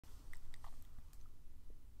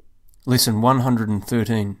Lesson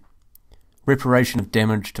 113. Reparation of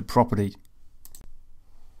damage to property.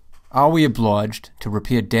 Are we obliged to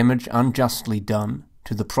repair damage unjustly done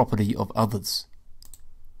to the property of others?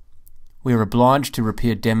 We are obliged to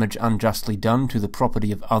repair damage unjustly done to the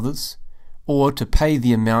property of others, or to pay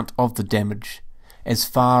the amount of the damage, as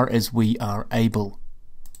far as we are able.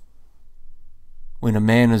 When a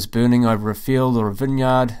man is burning over a field or a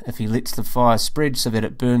vineyard, if he lets the fire spread so that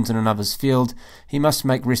it burns in another's field, he must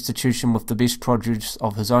make restitution with the best produce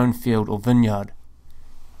of his own field or vineyard.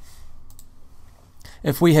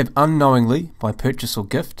 If we have unknowingly, by purchase or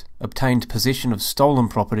gift, obtained possession of stolen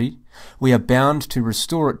property, we are bound to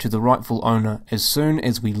restore it to the rightful owner as soon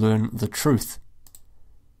as we learn the truth.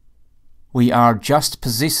 We are just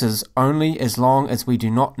possessors only as long as we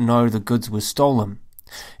do not know the goods were stolen.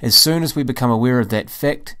 As soon as we become aware of that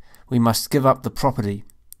fact, we must give up the property.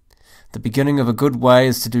 The beginning of a good way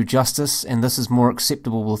is to do justice, and this is more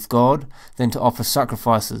acceptable with God than to offer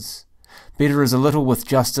sacrifices. Better is a little with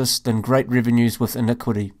justice than great revenues with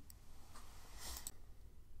iniquity.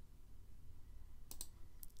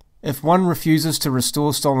 If one refuses to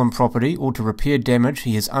restore stolen property or to repair damage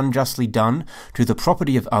he has unjustly done to the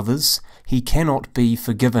property of others, he cannot be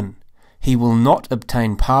forgiven. He will not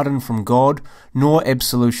obtain pardon from God, nor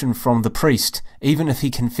absolution from the priest, even if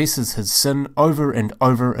he confesses his sin over and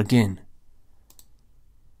over again.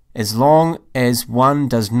 As long as one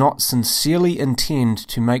does not sincerely intend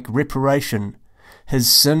to make reparation, his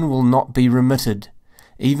sin will not be remitted,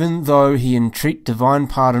 even though he entreat divine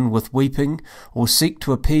pardon with weeping, or seek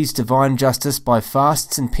to appease divine justice by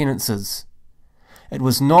fasts and penances. It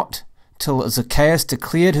was not till Zacchaeus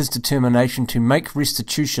declared his determination to make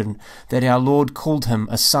restitution that our Lord called him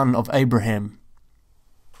a son of Abraham.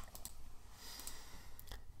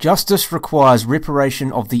 Justice requires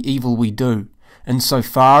reparation of the evil we do,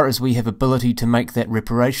 insofar as we have ability to make that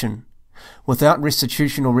reparation. Without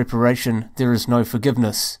restitution or reparation, there is no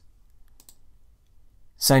forgiveness.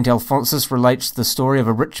 St. Alphonsus relates the story of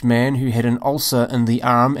a rich man who had an ulcer in the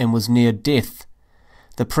arm and was near death.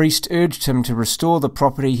 The priest urged him to restore the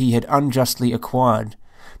property he had unjustly acquired,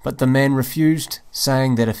 but the man refused,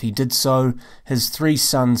 saying that if he did so, his 3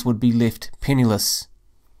 sons would be left penniless.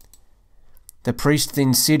 The priest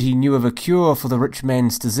then said he knew of a cure for the rich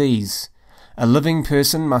man's disease. A living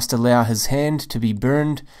person must allow his hand to be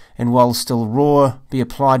burned, and while still raw, be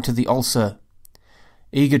applied to the ulcer.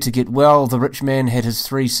 Eager to get well, the rich man had his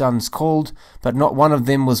 3 sons called, but not one of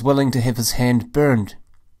them was willing to have his hand burned.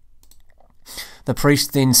 The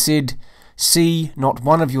priest then said, "See, not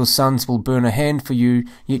one of your sons will burn a hand for you,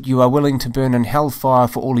 yet you are willing to burn in hellfire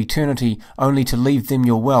for all eternity, only to leave them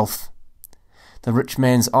your wealth." The rich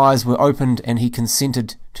man's eyes were opened, and he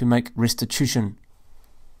consented to make restitution.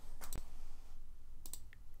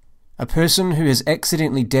 A person who has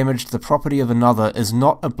accidentally damaged the property of another is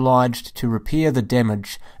not obliged to repair the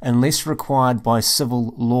damage unless required by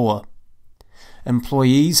civil law.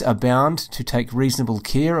 Employees are bound to take reasonable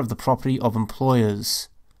care of the property of employers.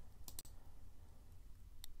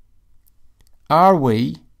 Are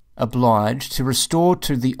we obliged to restore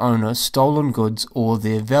to the owner stolen goods or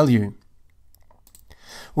their value?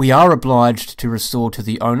 We are obliged to restore to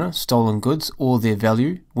the owner stolen goods or their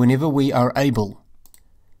value whenever we are able.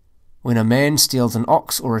 When a man steals an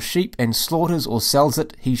ox or a sheep and slaughters or sells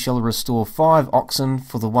it, he shall restore 5 oxen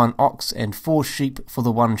for the 1 ox and 4 sheep for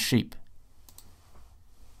the 1 sheep.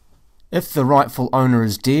 If the rightful owner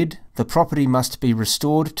is dead, the property must be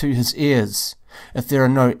restored to his heirs. If there are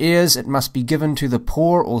no heirs, it must be given to the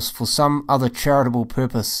poor or for some other charitable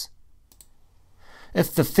purpose.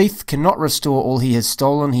 If the thief cannot restore all he has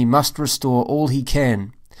stolen, he must restore all he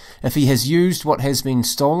can. If he has used what has been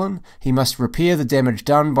stolen, he must repair the damage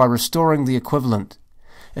done by restoring the equivalent.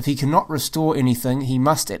 If he cannot restore anything, he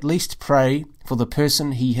must at least pray for the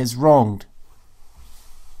person he has wronged.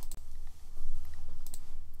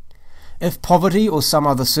 If poverty or some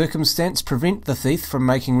other circumstance prevent the thief from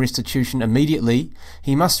making restitution immediately,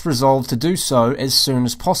 he must resolve to do so as soon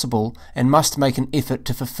as possible, and must make an effort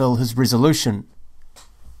to fulfill his resolution.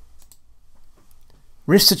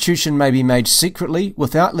 Restitution may be made secretly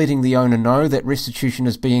without letting the owner know that restitution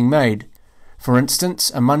is being made. For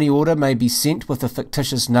instance, a money order may be sent with a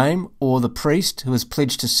fictitious name, or the priest, who is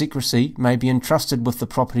pledged to secrecy, may be entrusted with the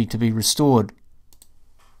property to be restored.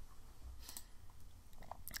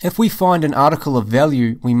 If we find an article of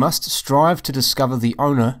value, we must strive to discover the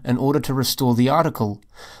owner in order to restore the article.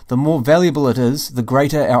 The more valuable it is, the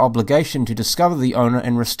greater our obligation to discover the owner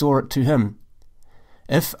and restore it to him.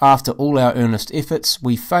 If, after all our earnest efforts,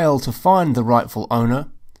 we fail to find the rightful owner,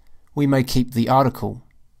 we may keep the article.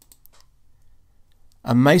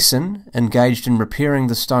 A mason, engaged in repairing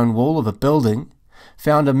the stone wall of a building,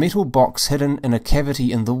 found a metal box hidden in a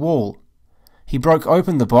cavity in the wall. He broke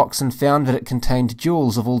open the box and found that it contained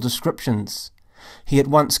jewels of all descriptions. He at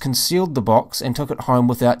once concealed the box and took it home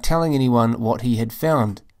without telling anyone what he had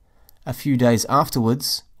found. A few days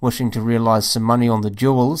afterwards, wishing to realize some money on the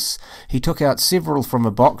jewels, he took out several from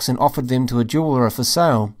a box and offered them to a jeweller for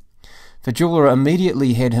sale. The jeweller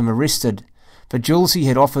immediately had him arrested. The jewels he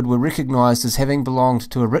had offered were recognized as having belonged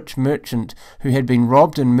to a rich merchant who had been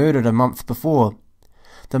robbed and murdered a month before.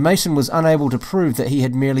 The mason was unable to prove that he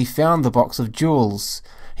had merely found the box of jewels.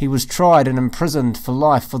 He was tried and imprisoned for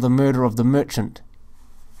life for the murder of the merchant.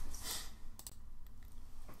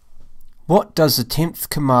 What does the 10th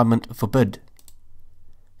commandment forbid?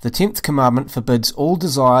 The 10th commandment forbids all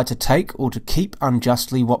desire to take or to keep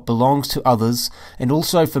unjustly what belongs to others, and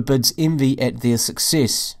also forbids envy at their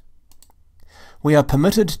success. We are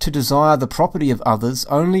permitted to desire the property of others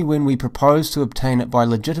only when we propose to obtain it by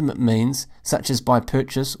legitimate means, such as by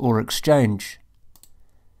purchase or exchange.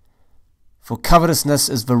 For covetousness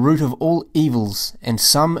is the root of all evils, and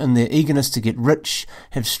some, in their eagerness to get rich,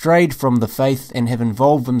 have strayed from the faith and have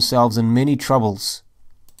involved themselves in many troubles.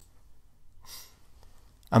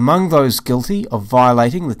 Among those guilty of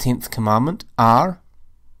violating the 10th commandment are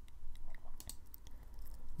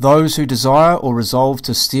those who desire or resolve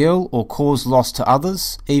to steal or cause loss to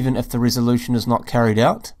others, even if the resolution is not carried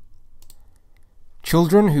out,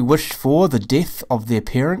 children who wish for the death of their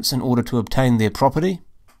parents in order to obtain their property,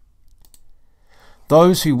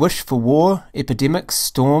 those who wish for war, epidemics,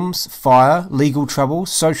 storms, fire, legal trouble,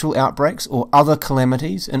 social outbreaks, or other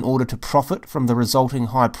calamities in order to profit from the resulting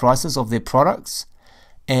high prices of their products,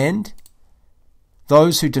 and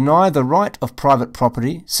those who deny the right of private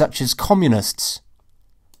property, such as communists.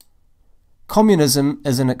 Communism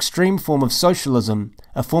is an extreme form of socialism,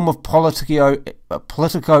 a form of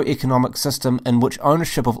politico-economic system in which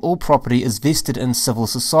ownership of all property is vested in civil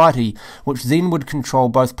society, which then would control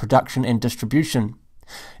both production and distribution.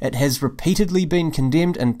 It has repeatedly been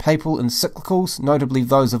condemned in papal encyclicals, notably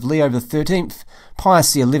those of Leo XIII,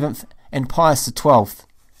 Pius XI, and Pius XII.